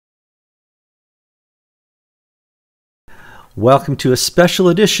Welcome to a special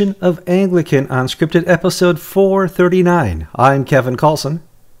edition of Anglican Unscripted, episode 439. I'm Kevin Carlson.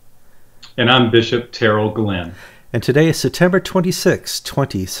 And I'm Bishop Terrell Glenn. And today is September 26,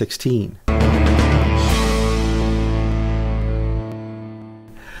 2016.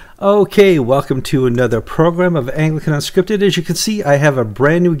 Okay, welcome to another program of Anglican Unscripted. As you can see, I have a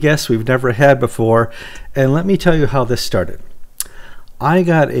brand new guest we've never had before. And let me tell you how this started. I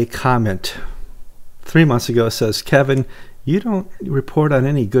got a comment 3 months ago that says, Kevin, you don't report on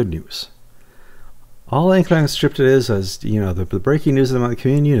any good news. All Anglican Unscripted is you know, the breaking news of the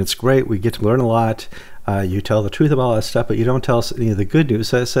communion. It's great. We get to learn a lot. You tell the truth about all that stuff, but you don't tell us any of the good news.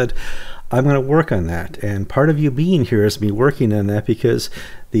 So I said, I'm going to work on that. And part of you being here is me working on that because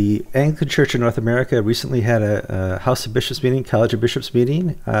the Anglican Church in North America recently had a House of Bishops meeting, College of Bishops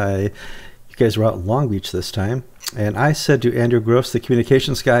meeting. You guys were out in Long Beach this time. And I said to Andrew Gross, the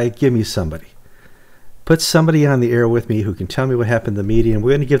communications guy, give me somebody. Put somebody on the air with me who can tell me what happened in the meeting. And we're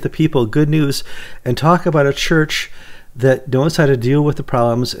going to give the people good news and talk about a church that knows how to deal with the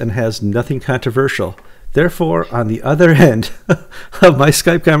problems and has nothing controversial. Therefore, on the other end of my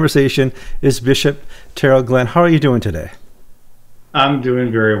Skype conversation is Bishop Terrell Glenn. How are you doing today? I'm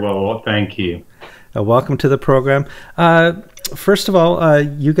doing very well, thank you. Welcome to the program. First of all,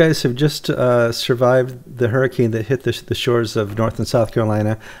 you guys have just survived the hurricane that hit the shores of North and South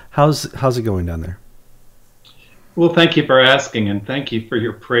Carolina. How's it going down there? Well, thank you for asking, and thank you for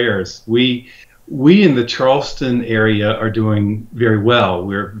your prayers. We in the Charleston area are doing very well.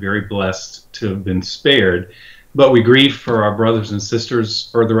 We're very blessed to have been spared, but we grieve for our brothers and sisters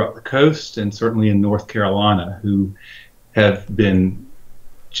further up the coast and certainly in North Carolina who have been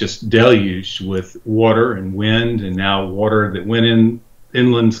just deluged with water and wind, and now water that went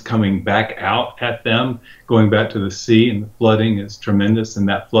inland's coming back out at them, going back to the sea, and the flooding is tremendous, and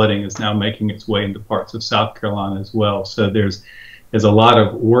that flooding is now making its way into parts of South Carolina as well. So there's a lot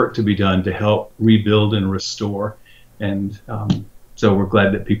of work to be done to help rebuild and restore, and so we're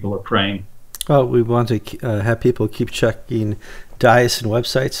glad that people are praying. Well, we want to have people keep checking diocesan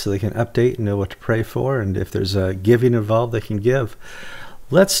websites so they can update and know what to pray for, and if there's giving involved, they can give.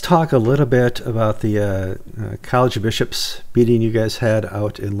 Let's talk a little bit about the College of Bishops meeting you guys had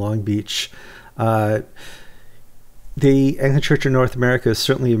out in Long Beach. The Anglican Church in North America has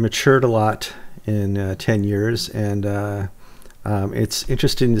certainly matured a lot in 10 years, and it's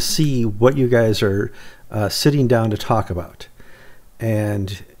interesting to see what you guys are sitting down to talk about.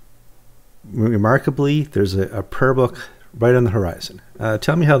 And remarkably, there's a prayer book right on the horizon.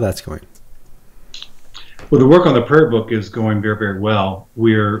 Tell me how that's going. Well, the work on the prayer book is going very, very well.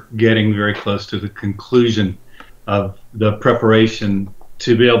 We're getting very close to the conclusion of the preparation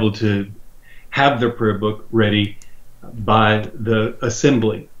to be able to have the prayer book ready by the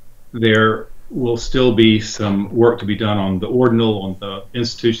assembly. There will still be some work to be done on the ordinal, on the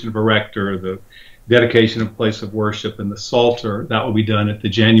institution of a rector, the dedication of place of worship, and the Psalter. That will be done at the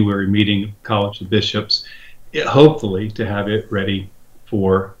January meeting of the College of Bishops, hopefully to have it ready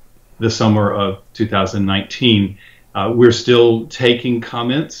for the summer of 2019. We're still taking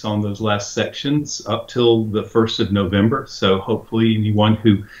comments on those last sections up till the 1st of November. So hopefully anyone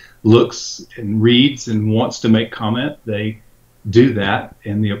who looks and reads and wants to make comment, they do that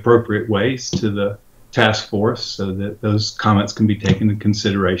in the appropriate ways to the task force so that those comments can be taken into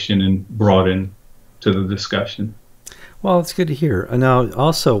consideration and brought in to the discussion. Well, it's good to hear. Now,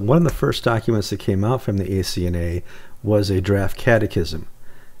 also, one of the first documents that came out from the ACNA was a draft catechism.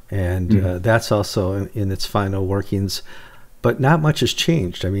 And that's also in its final workings, but not much has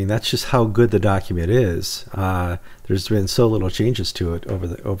changed. I mean, that's just how good the document is. There's been so little changes to it over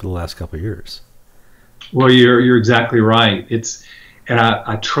the last couple of years. Well, you're exactly right. And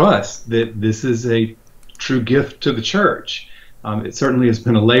I trust that this is a true gift to the church. It certainly has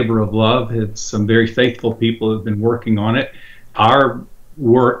been a labor of love. It's some very faithful people have been working on it. Our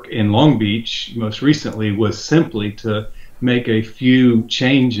work in Long Beach most recently was simply to make a few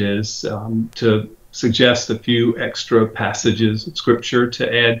changes, to suggest a few extra passages of scripture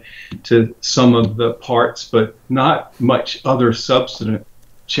to add to some of the parts, but not much other substantive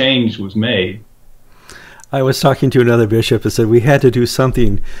change was made. I was talking to another bishop and said we had to do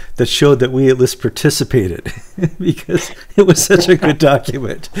something that showed that we at least participated because it was such a good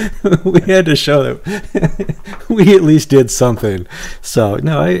document. We had to show that we at least did something. So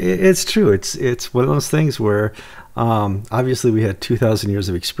no, it's true. It's one of those things where obviously we had 2,000 years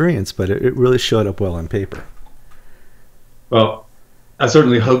of experience, but it really showed up well on paper. Well, I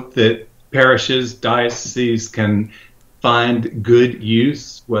certainly hope that parishes, dioceses can find good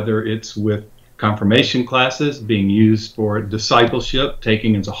use, whether it's with confirmation classes being used for discipleship,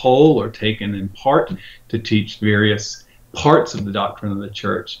 taken as a whole or taken in part to teach various parts of the doctrine of the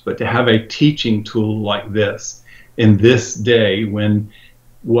church, but to have a teaching tool like this in this day when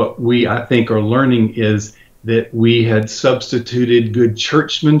what we, I think, are learning is that we had substituted good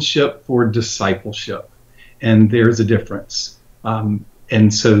churchmanship for discipleship, and there's a difference.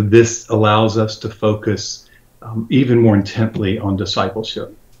 And so this allows us to focus even more intently on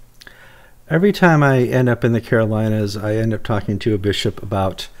discipleship. Every time I end up in the Carolinas, I end up talking to a bishop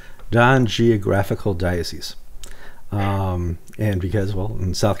about non-geographical dioceses. And because, well,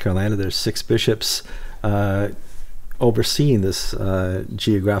 in South Carolina, there's 6 bishops overseeing this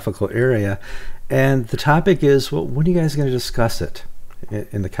geographical area. And the topic is, well, when are you guys going to discuss it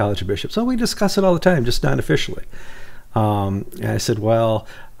in the College of Bishops? So we discuss it all the time, just not officially. And I said, well,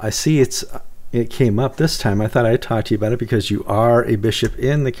 I see it came up this time. I thought I'd talk to you about it because you are a bishop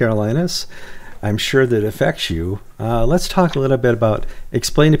in the Carolinas. I'm sure that affects you. Let's talk a little bit about,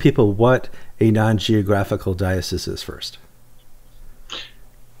 explain to people what a non-geographical diocese is first.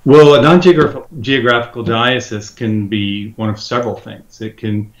 Well, a non-geographical diocese can be one of several things. It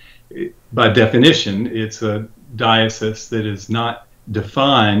can, by definition, it's a diocese that is not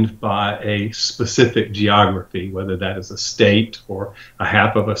defined by a specific geography, whether that is a state or a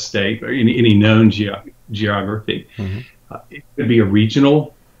half of a state or any known geography. Mm-hmm. It could be a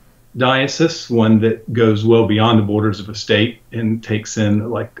regional diocese, one that goes well beyond the borders of a state and takes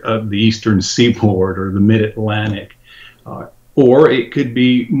in like the eastern seaboard or the mid-Atlantic. Or it could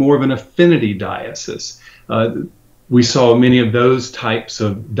be more of an affinity diocese. We saw many of those types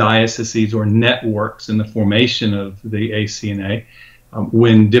of dioceses or networks in the formation of the ACNA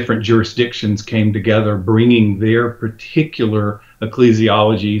when different jurisdictions came together, bringing their particular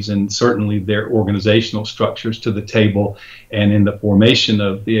ecclesiologies and certainly their organizational structures to the table. And in the formation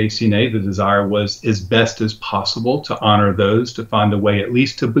of the ACNA, the desire was as best as possible to honor those, to find a way at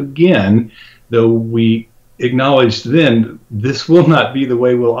least to begin, though we acknowledged then this will not be the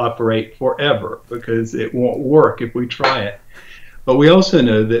way we'll operate forever because it won't work if we try it. But we also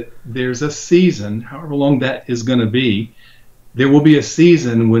know that there's a season, however long that is going to be, there will be a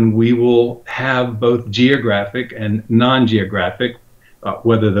season when we will have both geographic and non-geographic,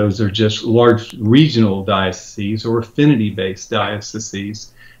 whether those are just large regional dioceses or affinity-based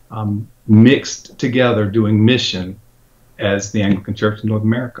dioceses, mixed together doing mission as the Anglican Church in North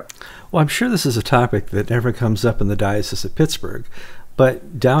America. Well, I'm sure this is a topic that never comes up in the Diocese of Pittsburgh,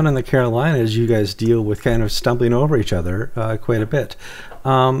 but down in the Carolinas, you guys deal with kind of stumbling over each other quite a bit.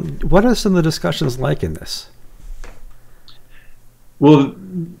 What are some of the discussions like in this? Well,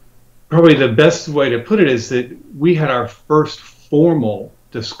 probably the best way to put it is that we had our first formal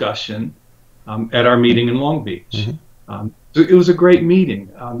discussion at our meeting in Long Beach. Mm-hmm. So it was a great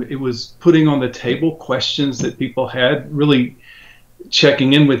meeting. It was putting on the table questions that people had, really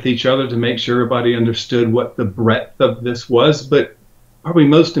checking in with each other to make sure everybody understood what the breadth of this was, but probably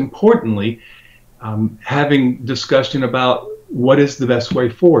most importantly, having discussion about what is the best way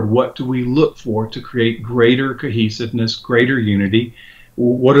forward? What do we look for to create greater cohesiveness, greater unity?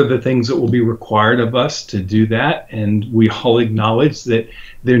 What are the things that will be required of us to do that? And we all acknowledge that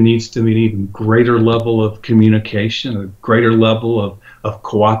there needs to be an even greater level of communication, a greater level of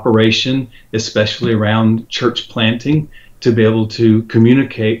cooperation, especially around church planting, to be able to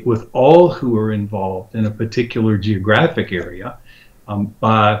communicate with all who are involved in a particular geographic area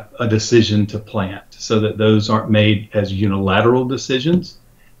by a decision to plant, so that those aren't made as unilateral decisions,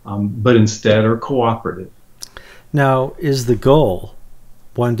 but instead are cooperative. Now, is the goal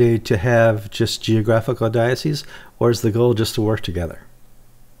one day to have just geographical dioceses, or is the goal just to work together?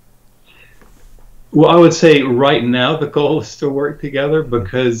 Well, I would say right now the goal is to work together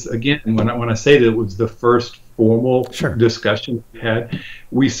because, again, when I say that it was the first formal discussion we had,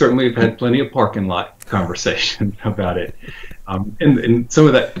 we certainly have had plenty of parking lot conversation about it. And some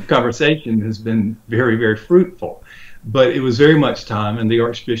of that conversation has been very, very fruitful. But it was very much time, and the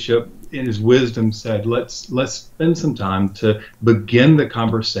Archbishop, in his wisdom, said, let's spend some time to begin the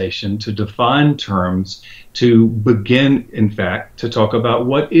conversation, to define terms, to begin, in fact, to talk about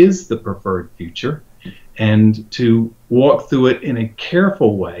what is the preferred future, and to walk through it in a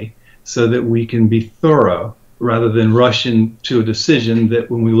careful way so that we can be thorough rather than rush into a decision that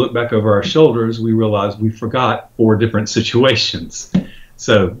when we look back over our shoulders, we realize we forgot 4 different situations.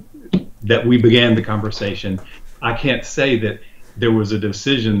 So that we began the conversation. I can't say that there was a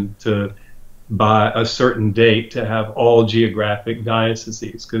decision to, by a certain date, to have all geographic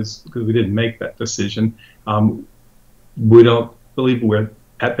dioceses, because we didn't make that decision. We don't believe we're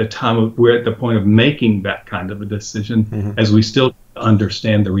at the point of making that kind of a decision, as we still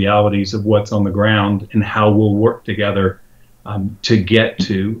understand the realities of what's on the ground and how we'll work together to get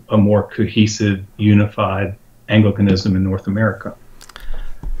to a more cohesive, unified, Anglicanism in North America.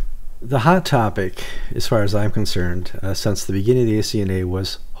 The hot topic, as far as I'm concerned, since the beginning of the ACNA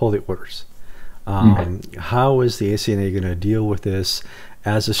was holy orders. How is the ACNA going to deal with this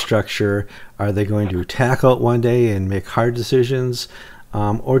as a structure? Are they going to tackle it one day and make hard decisions?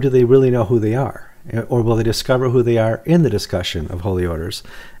 Or do they really know who they are? Or will they discover who they are in the discussion of holy orders?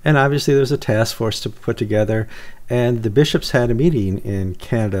 And obviously there's a task force to put together. And the bishops had a meeting in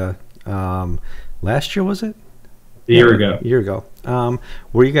Canada last year, was it? A year ago. A year ago.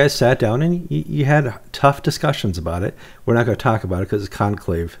 Where you guys sat down and you had tough discussions about it. We're not going to talk about it because it's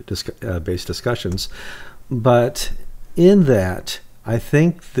conclave-based discussions. But in that, I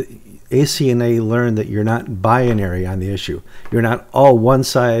think the ACNA learned that you're not binary on the issue. You're not all one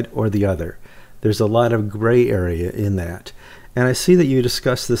side or the other. There's a lot of gray area in that. And I see that you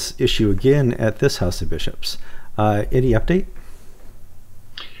discussed this issue again at this House of Bishops. Any update?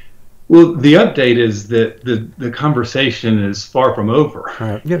 Well, the update is that the conversation is far from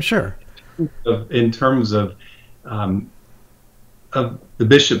over. Yeah, sure. In terms of the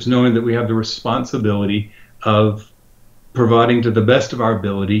bishops knowing that we have the responsibility of providing to the best of our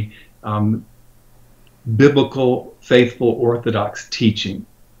ability biblical, faithful, orthodox teaching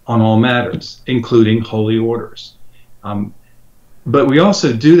on all matters, including holy orders. But we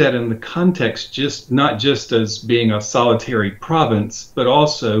also do that in the context not just as being a solitary province, but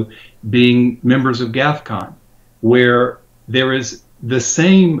also being members of GAFCON, where there is the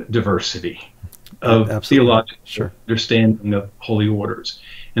same diversity of theological understanding of holy orders.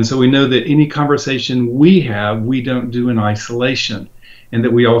 And so we know that any conversation we have, we don't do in isolation, and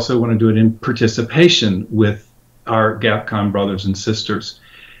that we also want to do it in participation with our GAFCON brothers and sisters.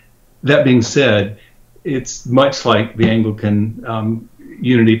 That being said, it's much like the Anglican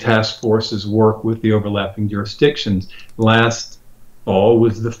Unity Task Force's work with the overlapping jurisdictions. Last fall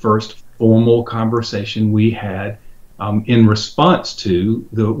was the first formal conversation we had in response to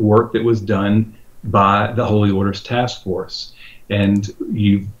the work that was done by the Holy Orders Task Force. And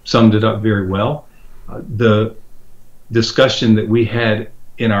you summed it up very well. The discussion that we had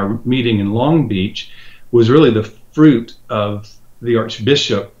in our meeting in Long Beach was really the fruit of the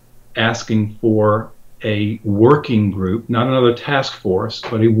Archbishop asking for a working group, not another task force,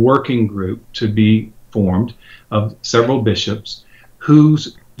 but a working group to be formed of several bishops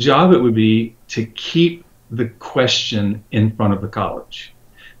whose job it would be to keep the question in front of the college,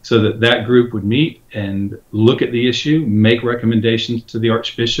 so that that group would meet and look at the issue, make recommendations to the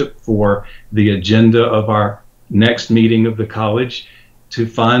Archbishop for the agenda of our next meeting of the college, to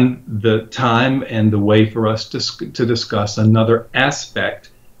find the time and the way for us to discuss another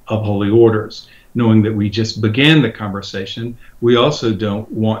aspect of holy orders. Knowing that we just began the conversation, we also don't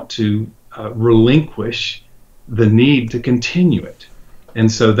want to relinquish the need to continue it.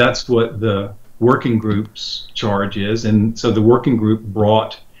 And so that's what the working group's charge is. And so the working group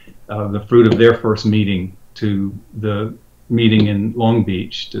brought the fruit of their first meeting to the meeting in Long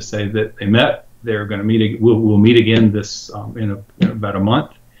Beach to say that they met. They're going to meet. We'll meet again this in about a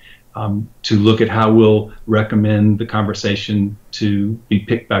month to look at how we'll recommend the conversation to be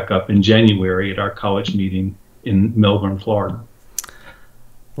picked back up in January at our college meeting in Melbourne, Florida.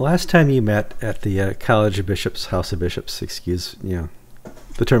 The last time you met at the College of Bishops, House of Bishops, excuse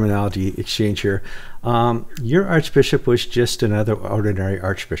the terminology exchange here, your Archbishop was just another ordinary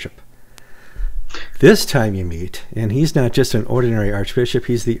Archbishop. This time you meet, and he's not just an ordinary Archbishop,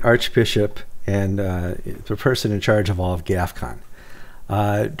 he's the Archbishop and the person in charge of all of GAFCON.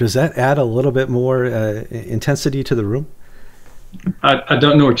 Does that add a little bit more intensity to the room? I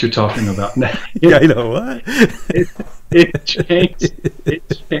don't know what you're talking about now. Yeah, I know what. It changes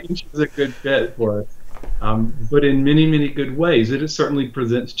a good bit for us. But in many, many good ways. It certainly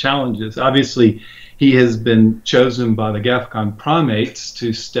presents challenges. Obviously, he has been chosen by the GAFCON primates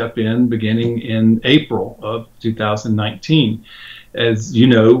to step in beginning in April of 2019. As you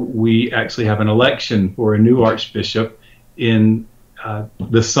know, we actually have an election for a new Archbishop in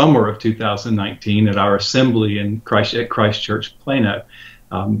the summer of 2019 at our assembly at Christ Church, Plano.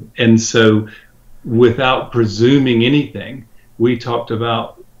 And so without presuming anything, we talked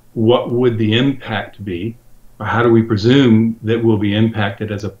about what would the impact be, or how do we presume that we'll be impacted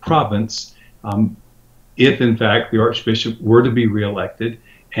as a province if, in fact, the Archbishop were to be reelected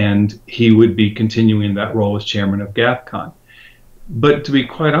and he would be continuing that role as chairman of GAFCON. But to be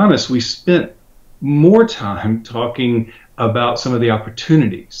quite honest, we spent more time talking about some of the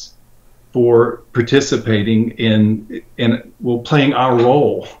opportunities for participating in playing our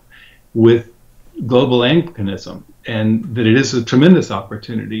role with global Anglicanism, and that it is a tremendous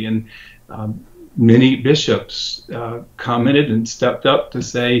opportunity. And many bishops commented and stepped up to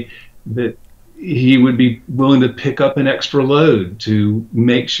say that he would be willing to pick up an extra load to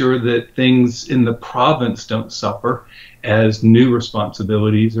make sure that things in the province don't suffer as new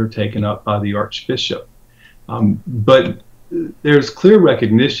responsibilities are taken up by the Archbishop. But there's clear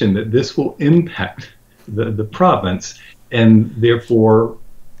recognition that this will impact the province, and therefore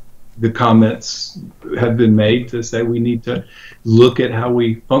the comments have been made to say we need to look at how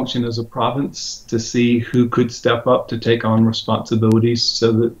we function as a province to see who could step up to take on responsibilities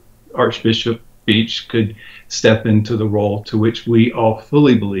so that Archbishop Beach could step into the role to which we all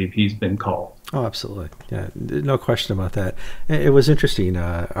fully believe he's been called. Oh, absolutely. Yeah, no question about that. It was interesting.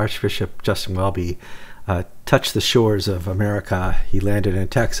 Archbishop Justin Welby touched the shores of America. He landed in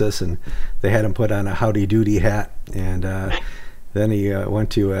Texas, and they had him put on a howdy doody hat, and then he went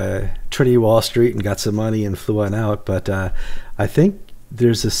to Trinity Wall Street and got some money and flew on out. But I think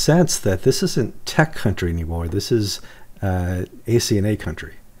there's a sense that this isn't tech country anymore. This is ACNA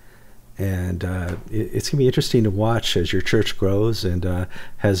country. And it's going to be interesting to watch as your church grows and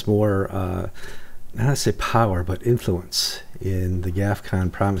has more, not to say power, but influence in the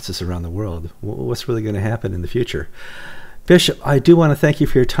GAFCON provinces around the world. What's really going to happen in the future? Bishop, I do want to thank you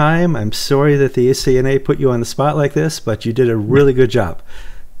for your time. I'm sorry that the ACNA put you on the spot like this, but you did a really good job.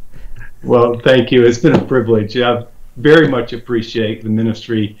 Well, thank you. It's been a privilege. I very much appreciate the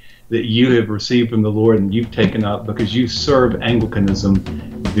ministry that you have received from the Lord and you've taken up, because you serve Anglicanism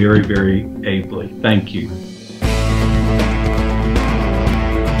very, very ably. Thank you.